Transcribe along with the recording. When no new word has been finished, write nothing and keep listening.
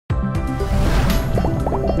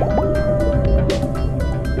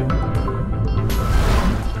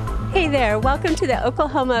Hey there, welcome to the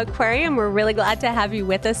Oklahoma Aquarium. We're really glad to have you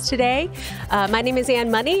with us today. My name is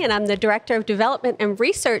Ann Money, and I'm the Director of Development and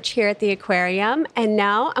Research here at the aquarium. And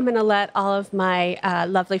now I'm going to let all of my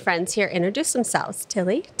lovely friends here introduce themselves.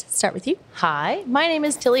 Tilly, to start with you. Hi, my name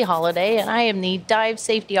is Tilly Holliday, and I am the Dive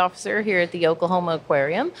Safety Officer here at the Oklahoma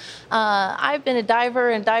Aquarium. I've been a diver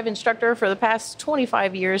and dive instructor for the past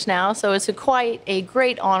 25 years now, so it's quite a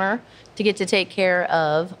great honor to get to take care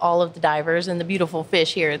of all of the divers and the beautiful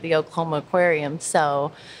fish here at the Oklahoma Aquarium.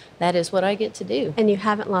 So that is what I get to do. And you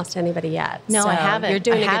haven't lost anybody yet. No, so I haven't. You're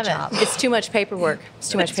doing a good job. It's too much paperwork. It's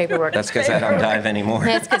too much paperwork. That's because I don't dive anymore.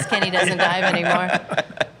 That's because Kenny doesn't dive anymore.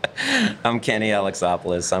 I'm Kenny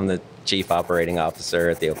Alexopoulos. I'm the Chief Operating Officer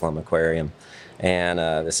at the Oklahoma Aquarium. And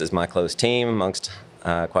this is my close team amongst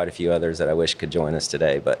quite a few others that I wish could join us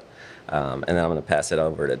today. But and then I'm going to pass it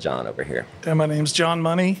over to John over here. And my name's John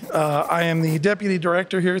Money. I am the Deputy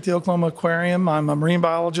Director here at the Oklahoma Aquarium. I'm a marine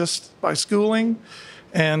biologist by schooling,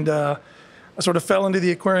 and I sort of fell into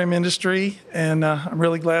the aquarium industry, and I'm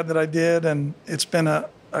really glad that I did, and it's been a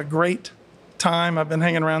great time. I've been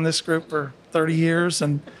hanging around this group for 30 years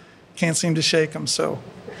and can't seem to shake them, so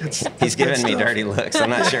He's giving me dirty looks. I'm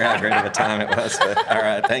not sure how great of a time it was, but all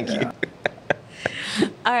right, thank you.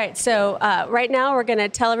 All right, so right now we're going to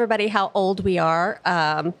tell everybody how old we are,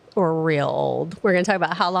 or real old. We're going to talk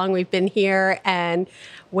about how long we've been here and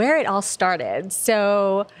where it all started.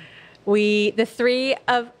 So the three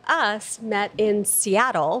of us met in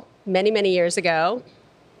Seattle many, many years ago.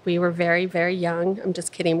 We were very, very young. I'm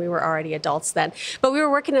just kidding. We were already adults then. But we were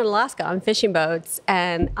working in Alaska on fishing boats,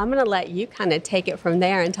 and I'm going to let you kind of take it from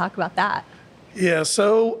there and talk about that. Yeah,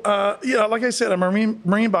 so, like I said, I'm a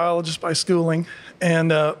marine biologist by schooling,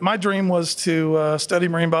 and my dream was to study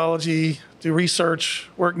marine biology, do research,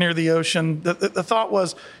 work near the ocean. The thought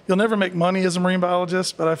was, you'll never make money as a marine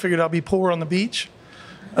biologist, but I figured I'll be poor on the beach.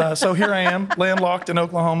 So here I am, landlocked in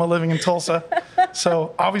Oklahoma, living in Tulsa.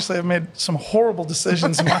 So obviously I've made some horrible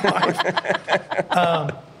decisions in my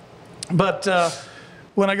life. But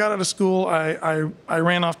when I got out of school, I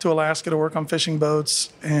ran off to Alaska to work on fishing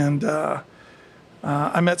boats, and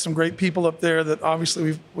I met some great people up there that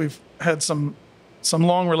obviously we've had some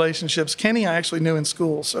long relationships. Kenny I actually knew in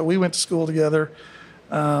school, so we went to school together.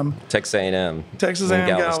 Texas A&M. Texas A&M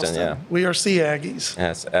Galveston. Yeah. We are Sea Aggies.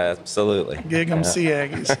 Yes, absolutely. Gig 'em Sea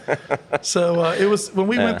Aggies. So it was, when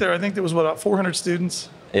we went there, I think there was about 400 students.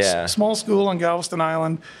 Yeah. Small school on Galveston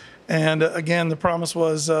Island. And again, the promise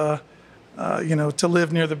was, to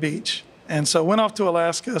live near the beach. And so went off to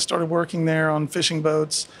Alaska, started working there on fishing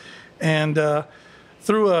boats. And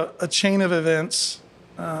through a chain of events,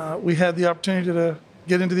 we had the opportunity to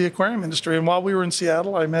get into the aquarium industry. And while we were in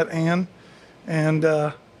Seattle, I met Ann. And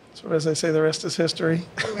so as I say, the rest is history.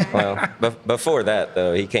 Well, before that,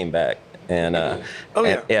 though, he came back. And,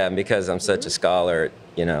 and because I'm such a scholar,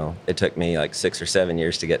 it took me like 6 or 7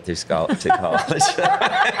 years to get through to college.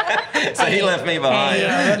 So he left me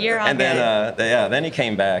behind. You're and then he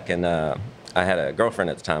came back, and I had a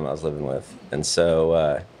girlfriend at the time I was living with. And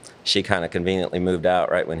so she kind of conveniently moved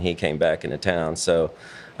out right when he came back into town. So,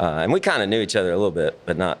 and we kind of knew each other a little bit,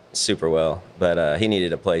 but not super well. But he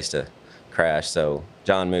needed a place to crash, so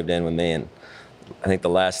John moved in with me, and I think the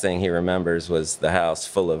last thing he remembers was the house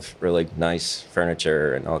full of really nice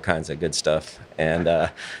furniture and all kinds of good stuff. And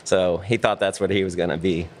so he thought that's what he was going to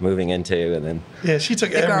be moving into, and then she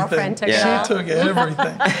took the everything. Girlfriend took She took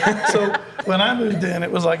everything. So when I moved in,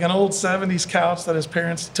 it was like an old 70s couch that his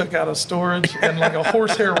parents took out of storage, and like a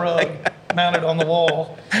horsehair rug mounted on the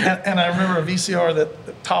wall. And I remember a VCR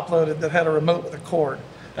that top-loaded that had a remote with a cord.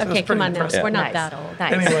 So okay, come on now. impressive. We're not Nice. that old.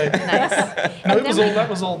 Nice. Anyway. Nice. No, it was old. That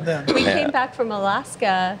was old then. We came back from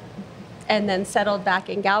Alaska and then settled back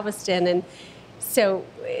in Galveston. And so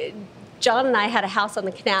John and I had a house on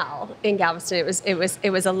the canal in Galveston.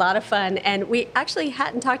 It was a lot of fun. And we actually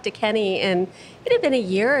hadn't talked to Kenny in, it had been a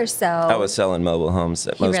year or so. I was selling mobile homes.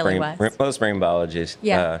 That most marine biologists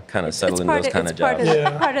kind of settle into those kind of jobs.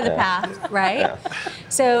 Part of the path, right? Yeah.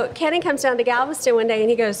 So Kenny comes down to Galveston one day and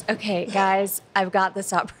he goes, okay, guys, I've got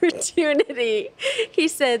this opportunity. He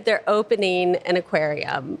said they're opening an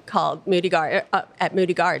aquarium called at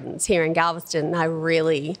Moody Gardens here in Galveston. And I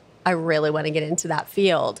really want to get into that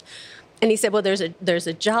field. And he said, well, there's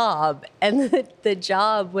a job. And the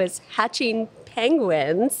job was hatching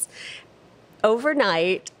penguins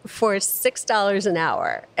overnight for $6 an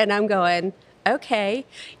hour. And I'm going, okay,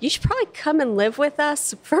 you should probably come and live with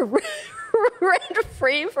us for ran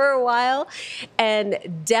free for a while, and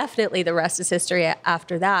definitely the rest is history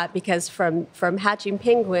after that. Because from hatching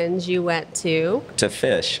penguins, you went to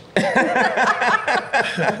fish.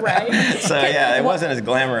 right. So yeah, it wasn't as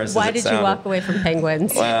glamorous. Why as it did sounded. you walk away from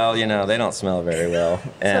penguins? Well, they don't smell very well,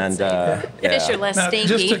 and Fish are less Now, stinky.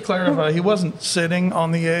 just to clarify, he wasn't sitting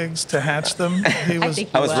on the eggs to hatch them. He was. think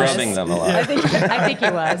I was was. rubbing them a lot. I think he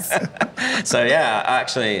was. So yeah,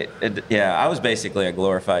 actually, I was basically a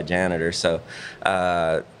glorified janitor. So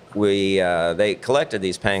they collected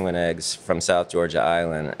these penguin eggs from South Georgia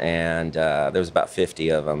Island, and there was about 50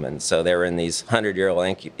 of them, and so they were in these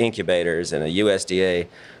 100-year-old incubators in a USDA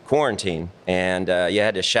quarantine, and you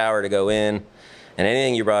had to shower to go in, and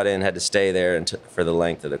anything you brought in had to stay there for the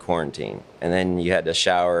length of the quarantine, and then you had to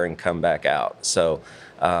shower and come back out. So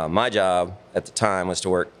my job at the time was to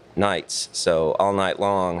work nights, so all night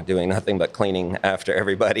long doing nothing but cleaning after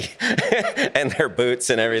everybody and their boots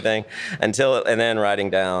and everything and then writing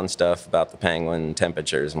down stuff about the penguin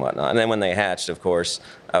temperatures and whatnot. And then when they hatched, of course,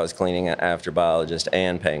 I was cleaning after biologists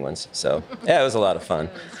and penguins. So yeah, it was a lot of fun.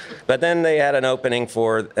 But then they had an opening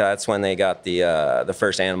that's when they got the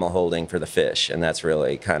first animal holding for the fish, and that's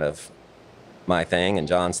really kind of my thing and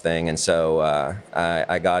John's thing. And so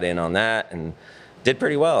I got in on that and did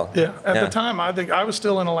pretty well. Yeah, at the time, I think I was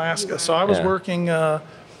still in Alaska, so I was working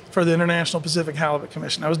for the International Pacific Halibut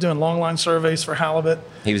Commission. I was doing long line surveys for halibut.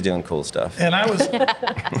 He was doing cool stuff. And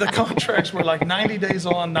the contracts were like 90 days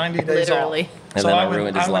on, 90 days Literally. off. And So then I I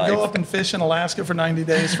ruined his would life. go up and fish in Alaska for 90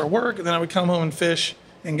 days for work, and then I would come home and fish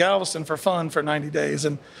in Galveston for fun for 90 days.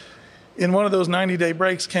 And in one of those 90-day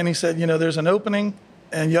breaks, Kenny said, there's an opening,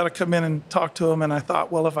 and you ought to come in and talk to him. And I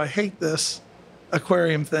thought, well, if I hate this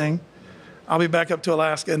aquarium thing, I'll be back up to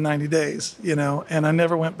Alaska in 90 days, and I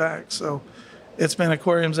never went back. So it's been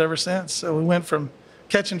aquariums ever since. So we went from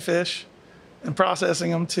catching fish and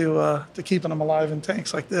processing them to keeping them alive in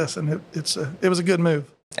tanks like this, and it was a good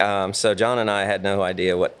move. So John and I had no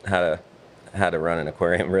idea how to run an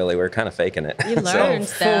aquarium. Really, we were kind of faking it. You learned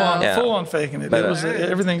Full on, Yeah. full on faking it. But,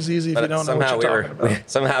 Everything's easy if you don't know what you're talking about.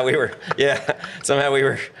 Somehow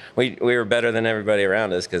we were better than everybody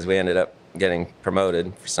around us because we ended up getting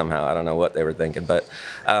promoted somehow. I don't know what they were thinking, but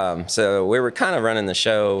so we were kind of running the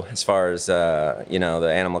show as far as the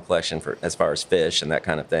animal collection as far as fish and that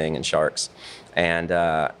kind of thing and sharks, and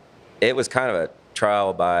it was kind of a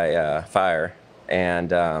trial by fire,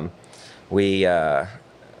 and we had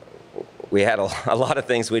a lot of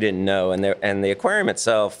things we didn't know, and the aquarium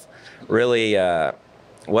itself really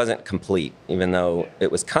wasn't complete, even though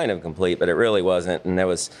it was kind of complete, but it really wasn't, and there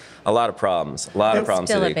was a lot of problems to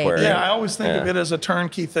still the a baby. aquarium. Yeah, I always think of it as a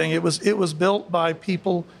turnkey thing. It was built by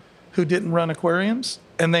people who didn't run aquariums,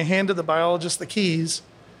 and they handed the biologist the keys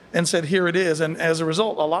and said, here it is. And as a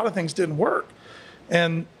result, a lot of things didn't work.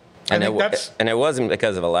 And I think that's... And it wasn't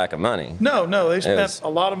because of a lack of money. No, they spent a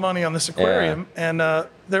lot of money on this aquarium, and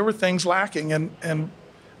there were things lacking. And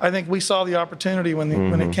I think we saw the opportunity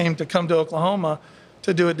when it came to come to Oklahoma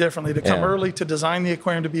to do it differently, to come early, to design the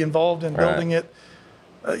aquarium, to be involved in building it.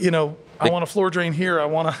 I want a floor drain here. I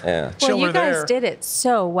want a chiller Well, you guys there. did it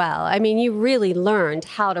so well. I mean, you really learned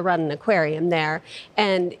how to run an aquarium there.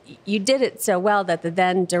 And you did it so well that the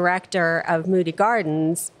then director of Moody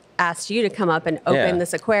Gardens asked you to come up and open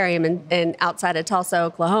this aquarium in outside of Tulsa,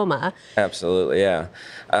 Oklahoma. Absolutely, yeah.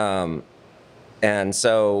 And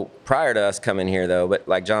so prior to us coming here, though, but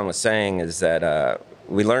like John was saying, is that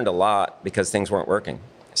we learned a lot because things weren't working.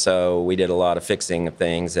 So we did a lot of fixing of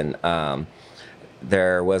things, and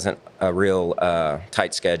there wasn't a real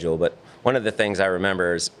tight schedule. But one of the things I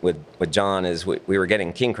remember is with John is we were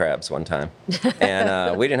getting king crabs one time,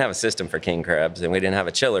 and we didn't have a system for king crabs, and we didn't have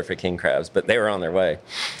a chiller for king crabs, but they were on their way.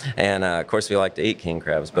 And of course, we like to eat king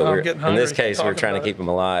crabs, but in this case, we were trying to keep them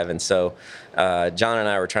alive. And so John and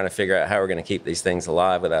I were trying to figure out how we're going to keep these things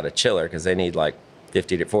alive without a chiller, because they need like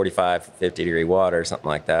 50 to 45, 50 degree water, something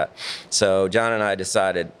like that. So John and I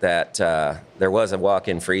decided that there was a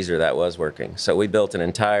walk-in freezer that was working. So we built an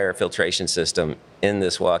entire filtration system in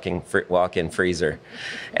this walk-in freezer,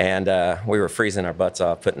 and we were freezing our butts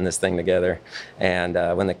off putting this thing together. And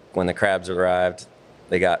when the crabs arrived,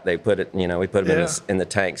 we put them in the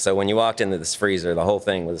tank. So when you walked into this freezer, the whole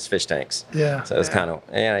thing was fish tanks. Yeah. So it was kind of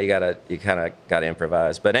you kind of got to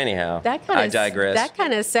improvise. But anyhow, I digress. That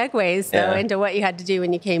kind of segues though into what you had to do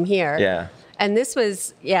when you came here. Yeah. And this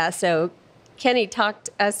was so Kenny talked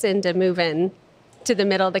us into moving to the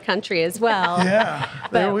middle of the country as well.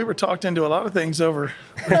 Yeah, we were talked into a lot of things over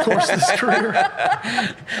the course of this career.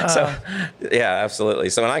 So, yeah,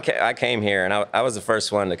 absolutely. So when I came here, and I was the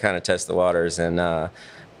first one to kind of test the waters, and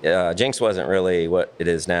Jinx wasn't really what it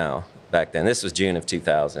is now back then. This was June of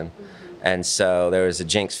 2000. And so there was a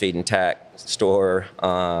Jinx Feed and Tack store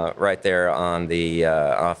right there on the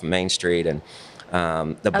off Main Street, and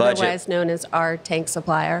the budget, otherwise known as our tank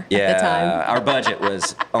supplier yeah, at the time. our budget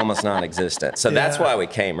was almost non-existent. So that's why we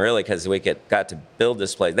came, really, because we got to build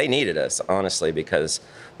this place. They needed us, honestly, because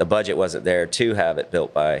the budget wasn't there to have it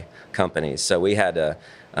built by companies. So we had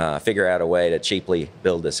to figure out a way to cheaply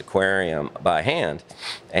build this aquarium by hand,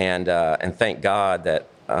 and thank God that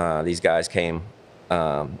these guys came,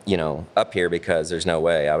 up here, because there's no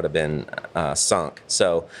way I would have been sunk.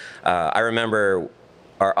 So I remember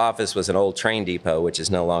our office was an old train depot, which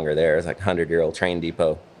is no longer there. It's like a 100-year-old train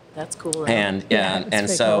depot. That's cool. And and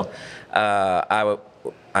so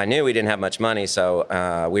I knew we didn't have much money,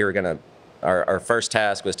 so we were gonna. Our first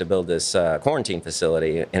task was to build this quarantine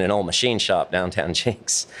facility in an old machine shop downtown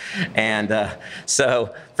Jinx. And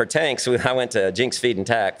so for tanks, I went to Jinx Feed and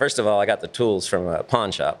Tack. First of all, I got the tools from a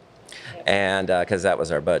pawn shop, and because that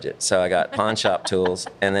was our budget. So I got pawn shop tools,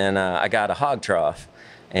 and then I got a hog trough.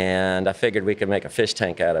 And I figured we could make a fish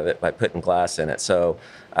tank out of it by putting glass in it. So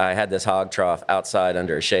I had this hog trough outside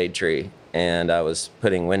under a shade tree, and I was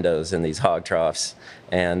putting windows in these hog troughs.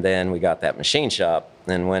 And then we got that machine shop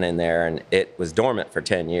and went in there, and it was dormant for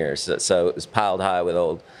 10 years. So it was piled high with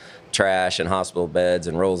old trash and hospital beds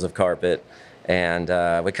and rolls of carpet. And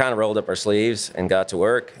we kind of rolled up our sleeves and got to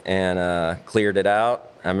work and cleared it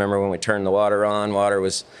out. I remember when we turned the water on, water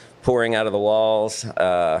was pouring out of the walls,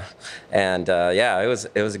 it was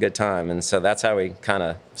a good time, and so that's how we kind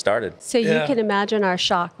of started. So you can imagine our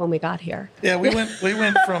shock when we got here. Yeah, we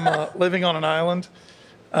went from living on an island,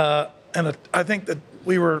 I think that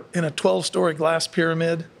we were in a 12-story glass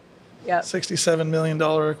pyramid, Yep. $67 million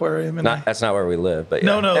aquarium. And That's not where we live, but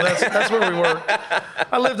yeah. No, that's where we work.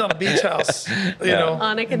 I lived on a beach house,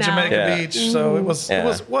 On a in canal. Jamaica Beach, so it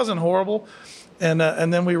wasn't horrible. And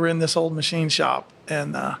then we were in this old machine shop,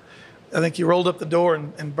 and I think you rolled up the door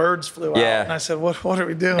and birds flew out. Yeah. And I said, what are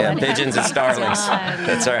we doing? Yeah, pigeons and starlings.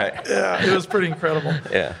 That's all right. Yeah, it was pretty incredible.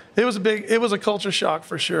 Yeah. It was a culture shock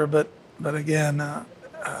for sure, but again,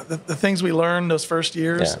 the things we learned those first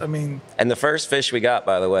years, Yeah. I mean. And the first fish we got,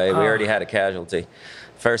 by the way, we already had a casualty.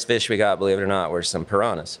 First fish we got, believe it or not, were some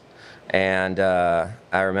piranhas. And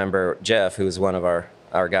I remember Jeff, who was one of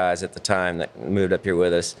our guys at the time that moved up here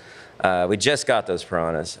with us, we just got those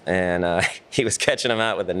piranhas, and he was catching them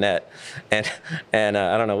out with a net, and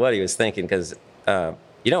I don't know what he was thinking, because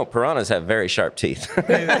piranhas have very sharp teeth. Yeah,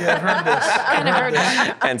 I've heard this. Kind of heard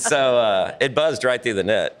it. And so it buzzed right through the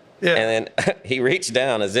net. Yeah. And then he reached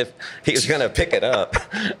down as if he was going to pick it up,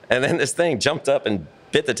 and then this thing jumped up and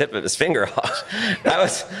bit the tip of his finger off.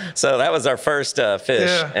 That was our first fish.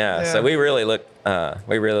 Yeah. So we really looked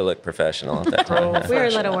professional at that time. We were a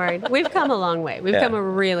little worried. We've come a long way. We've come a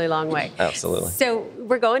really long way. Absolutely. So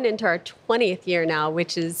we're going into our 20th year now,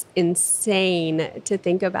 which is insane to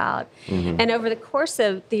think about. Mm-hmm. And over the course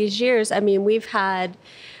of these years, I mean, we've had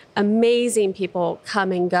amazing people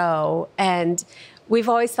come and go. And we've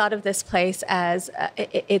always thought of this place as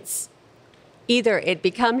it's either it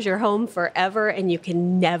becomes your home forever and you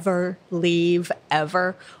can never leave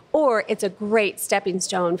ever, or it's a great stepping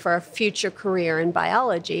stone for a future career in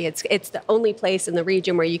biology. It's the only place in the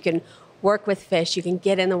region where you can work with fish, you can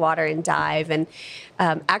get in the water and dive. And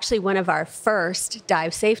actually, one of our first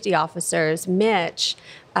dive safety officers, Mitch,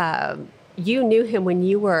 you knew him when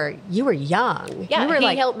you were young. Yeah, you were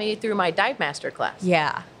he helped me through my dive master class.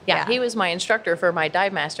 Yeah, he was my instructor for my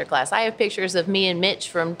dive master class. I have pictures of me and Mitch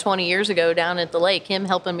from 20 years ago down at the lake, him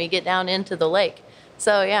helping me get down into the lake.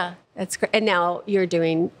 So, yeah. That's great. And now you're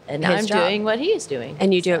doing And his I'm job. doing what he is doing.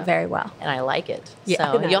 And you do it very well. And I like it. Yeah,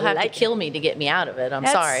 So and I you'll have like to kill me to get me out of it. I'm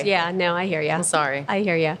sorry. Yeah, no, I hear you. I'm sorry. I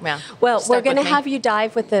hear you. Yeah. Well, Stuck we're going to with me. have you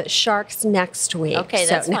dive with the sharks next week. Okay,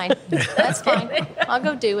 So- that's fine. That's fine. I'll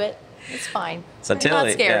go do it. It's fine. So I'm Tilly,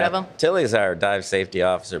 not scared of them. Tilly's our dive safety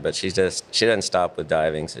officer, but she doesn't stop with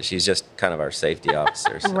diving, so she's just kind of our safety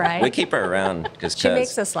officer. So Right. We keep her around because She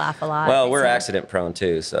makes us laugh a lot. Well, we're so- accident prone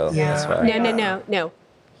too, so that's why. No.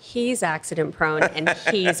 He's accident prone and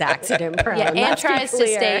he's accident prone. Yeah, Anne Let's be tries to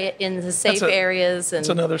clear. stay in the safe That's a- areas. And That's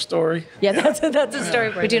another story. Yeah, that's a story.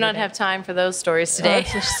 we do not have time for those stories Oh, today.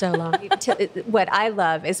 it's just so long. What I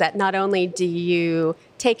love is that not only do you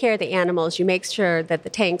take care of the animals, you make sure that the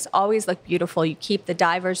tanks always look beautiful, you keep the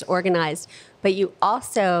divers organized, but you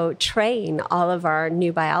also train all of our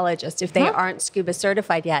new biologists if they aren't scuba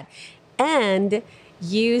certified yet. And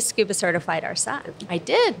you scuba certified our son. I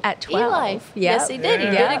did. At 12. Eli. Yes, he did. He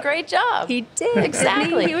Yeah. did a great job. He did.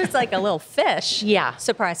 Exactly. He was like a little fish. Yeah.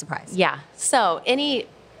 Surprise, surprise. Yeah. So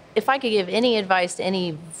if I could give any advice to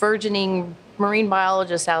any burgeoning marine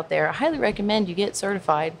biologists out there, I highly recommend you get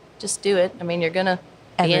certified. Just do it. I mean, you're going to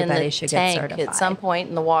be in Everybody the should get tank certified. at some point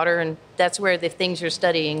in the water, and that's where the things you're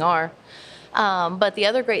studying are. But the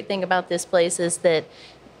other great thing about this place is that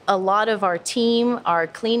a lot of our team, our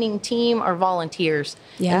cleaning team, are volunteers.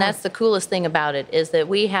 Yeah. And that's the coolest thing about it, is that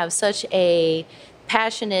we have such a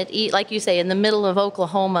passionate, like you say, in the middle of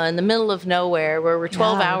Oklahoma, in the middle of nowhere, where we're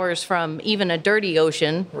 12 Yeah. hours from even a dirty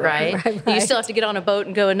ocean, right? Right. You still have to get on a boat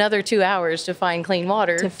and go another 2 hours to find clean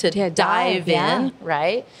water to dive in, yeah.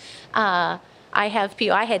 right? I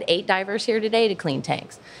had 8 divers here today to clean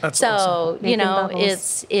tanks. That's so awesome. you Making know,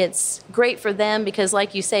 bubbles. it's great for them because,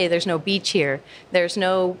 like you say, there's no beach here, there's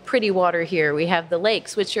no pretty water here. We have the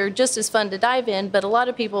lakes, which are just as fun to dive in, but a lot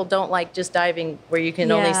of people don't like just diving where you can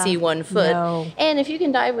only Yeah. see 1 foot. No. And if you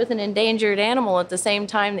can dive with an endangered animal at the same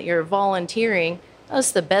time that you're volunteering,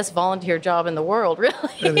 that's the best volunteer job in the world, really.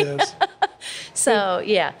 It is. So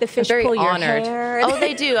yeah, The fish I'm very pull your honored. hair. Oh,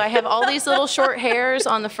 they do. I have all these little short hairs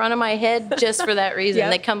on the front of my head just for that reason. Yep.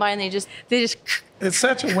 They come by and they just It's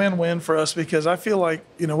such a win-win for us because I feel like,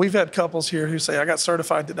 we've had couples here who say, I got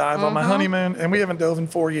certified to dive on my honeymoon, and we haven't dove in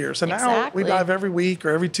 4 years. And now Exactly. we dive every week or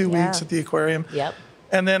every 2 Yeah. weeks at the aquarium. Yep.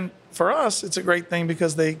 And then for us, it's a great thing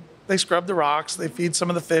because they scrub the rocks, they feed some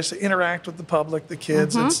of the fish, they interact with the public, the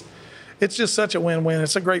kids. It's just such a win-win.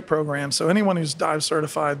 It's a great program. So anyone who's dive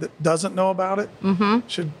certified that doesn't know about it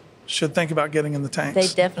should think about getting in the tanks. They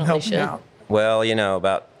and definitely helping should. out. Well,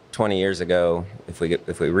 about 20 years ago, if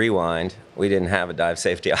we rewind, we didn't have a dive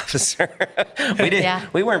safety officer. Yeah.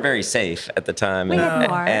 We weren't very safe at the time. We had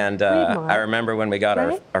Mark. And We had Mark. I remember when we got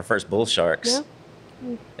Right? our first bull sharks.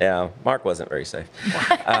 Yeah. Yeah, Mark wasn't very safe.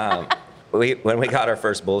 When we got our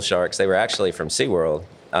first bull sharks, they were actually from SeaWorld.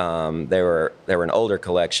 They were an older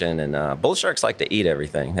collection, and bull sharks like to eat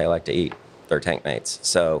everything. They like to eat their tank mates.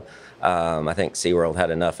 So I think SeaWorld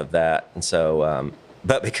had enough of that. And so,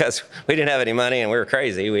 but because we didn't have any money and we were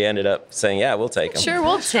crazy, we ended up saying, yeah, we'll take them. Sure,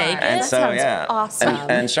 we'll take And it. so, sounds yeah. awesome.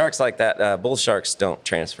 And sharks like that, bull sharks don't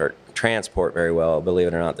transport very well. Believe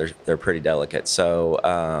it or not, they're pretty delicate. So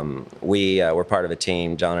we're part of a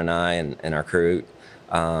team, John and I and our crew,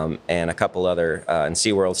 and a couple other and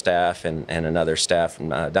SeaWorld staff and another staff from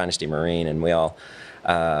Dynasty Marine, and we all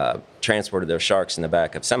transported those sharks in the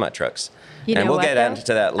back of semi-trucks. You And know we'll what, get though?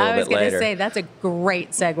 into that a little I was bit gonna later. say that's a great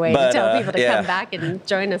segue But, to tell people to yeah. come back and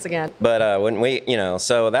join us again. But when we,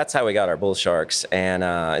 so that's how we got our bull sharks. And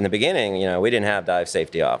in the beginning, we didn't have dive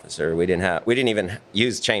safety officer. We didn't even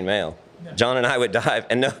use chain mail. John and I would dive,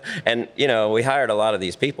 and we hired a lot of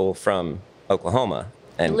these people from Oklahoma.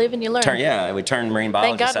 And You live and you learn. We turned marine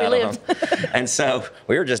Thank biologists God we out of them. And so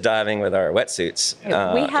we were just diving with our wetsuits.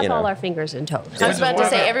 We have all our fingers and toes. I was about to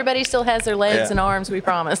say, Yeah. everybody still has their legs Yeah. and arms, we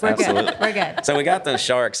promise. Absolutely. We're good. So we got those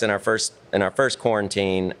sharks in our first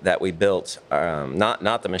quarantine that we built.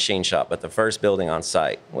 Not the machine shop, but the first building on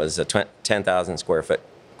site was a 10,000 square foot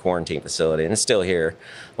quarantine facility, and it's still here,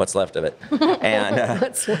 what's left of it. And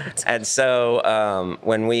What's left? and so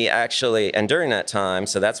when we actually, and during that time,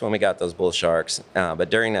 so that's when we got those bull sharks. But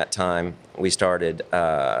during that time, we started.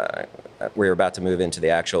 We were about to move into the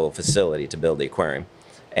actual facility to build the aquarium,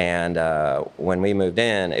 and when we moved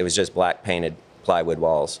in, it was just black painted plywood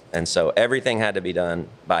walls, and so everything had to be done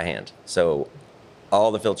by hand. So all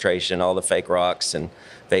the filtration, all the fake rocks and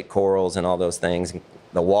fake corals and all those things,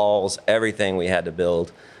 the walls, everything we had to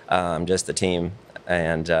build, just the team.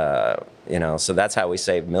 And, so that's how we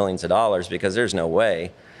saved millions of dollars, because there's no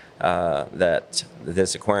way that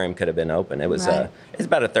this aquarium could have been open. It was Right. it's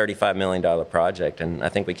about a $35 million project, and I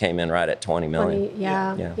think we came in right at 20 million.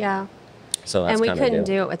 Yeah. So that's And we kind of couldn't the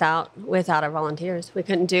deal. do it without our volunteers. We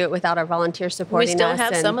couldn't do it without our volunteers supporting We us. still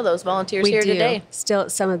have and some of those volunteers we here do. today. Still,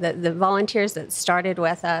 some of the volunteers that started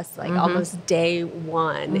with us, like almost day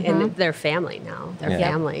one, and they're family now. They're Yeah.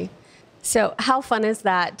 family. So how fun is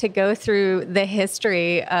that to go through the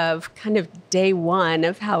history of kind of day one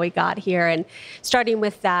of how we got here, and starting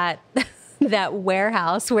with that that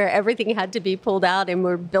warehouse where everything had to be pulled out, and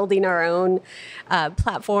we're building our own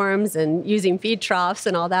platforms and using feed troughs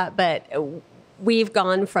and all that. But we've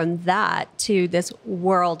gone from that to this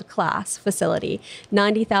world-class facility,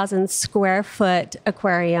 90,000 square foot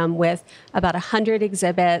aquarium with about 100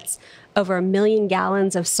 exhibits, over 1 million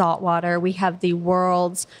gallons of salt water. We have the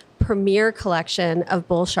world's premier collection of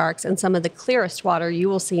bull sharks and some of the clearest water you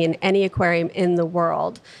will see in any aquarium in the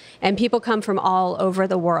world. And people come from all over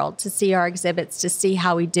the world to see our exhibits, to see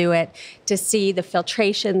how we do it, to see the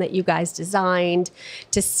filtration that you guys designed,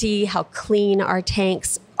 to see how clean our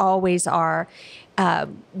tanks always are.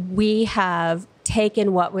 We have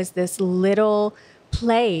taken what was this little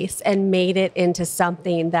place and made it into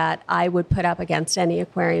something that I would put up against any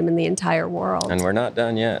aquarium in the entire world. And we're not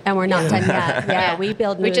done yet. And we're not done yet. Yeah, we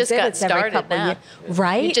build new We just got exhibits every started couple now. years.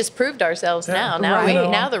 Right? We just proved ourselves now. Right.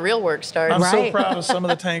 Now the real work starts. I'm so Right. proud of some of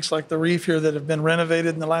the tanks like the Reef here that have been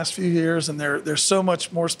renovated in the last few years, and they're so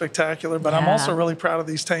much more spectacular. But I'm Yeah. also really proud of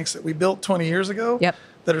these tanks that we built 20 years ago Yep.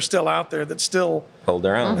 that are still out there, that still, Hold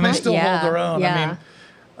their own. and they still Yeah, hold their own. yeah.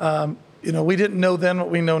 I mean, you know, we didn't know then what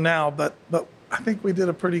we know now, but I think we did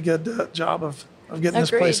a pretty good job of getting this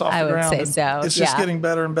place Agreed. off I the would ground. say And so, It's just yeah. getting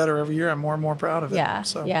better and better every year. I'm more and more proud of it. Yeah,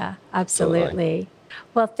 So. yeah, absolutely.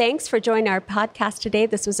 Well, thanks for joining our podcast today.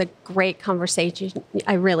 This was a great conversation.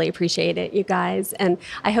 I really appreciate it, you guys. And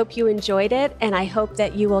I hope you enjoyed it. And I hope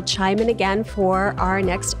that you will chime in again for our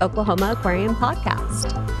next Oklahoma Aquarium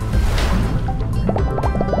podcast.